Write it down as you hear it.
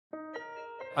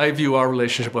I view our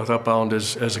relationship with Upbound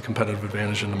as a competitive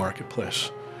advantage in the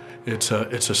marketplace. It's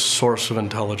a source of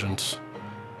intelligence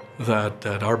that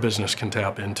our business can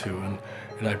tap into,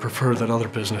 and I prefer that other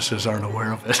businesses aren't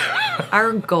aware of it.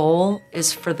 Our goal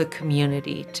is for the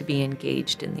community to be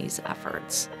engaged in these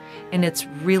efforts. And it's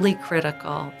really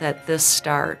critical that this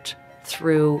start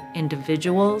through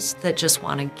individuals that just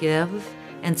want to give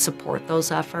and support those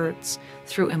efforts,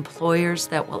 through employers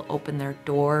that will open their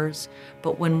doors.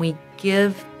 But when we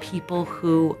give people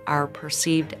who are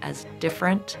perceived as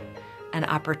different an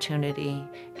opportunity,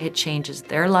 it changes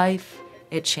their life,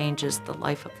 it changes the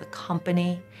life of the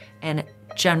company, and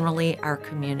generally our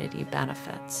community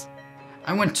benefits.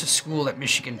 I went to school at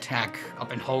Michigan Tech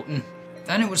up in Houghton.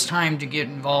 Then it was time to get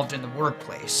involved in the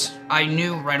workplace. I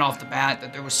knew right off the bat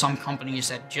that there was some companies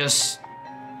that just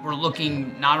were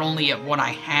looking not only at what I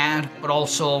had, but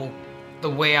also the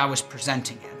way I was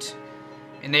presenting it.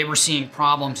 And they were seeing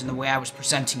problems in the way I was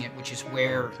presenting it, which is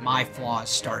where my flaws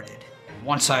started.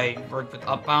 Once I worked with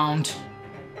Upbound,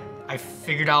 I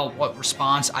figured out what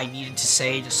response I needed to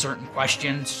say to certain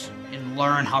questions and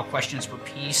learn how questions were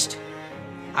pieced.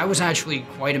 I was actually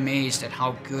quite amazed at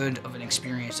how good of an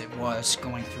experience it was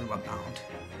going through Upbound.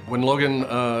 When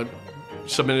Logan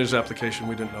submitted his application,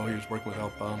 we didn't know he was working with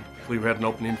Upbound. We had an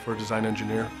opening for a design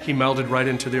engineer. He melded right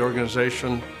into the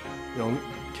organization,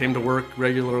 came to work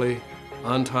regularly,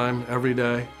 on time, every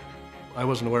day. I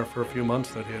wasn't aware for a few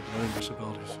months that he had learning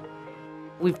disabilities.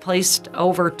 We've placed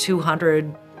over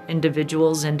 200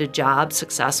 individuals into jobs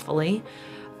successfully.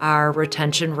 Our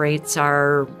retention rates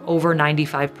are over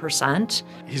 95%.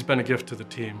 He's been a gift to the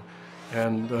team,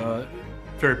 and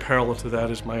very parallel to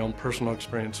that is my own personal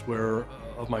experience where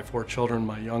of my 4 children,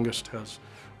 my youngest has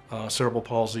cerebral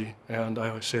palsy, and I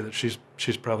always say that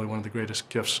she's probably one of the greatest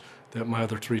gifts that my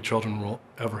other 3 children will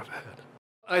ever have had.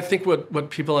 I think what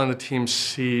people on the team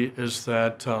see is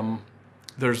that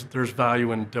there's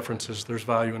value in differences, there's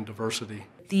value in diversity.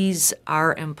 These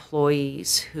are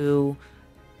employees who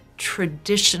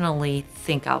traditionally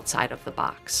think outside of the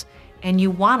box, and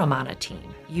you want them on a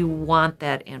team. You want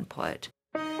that input.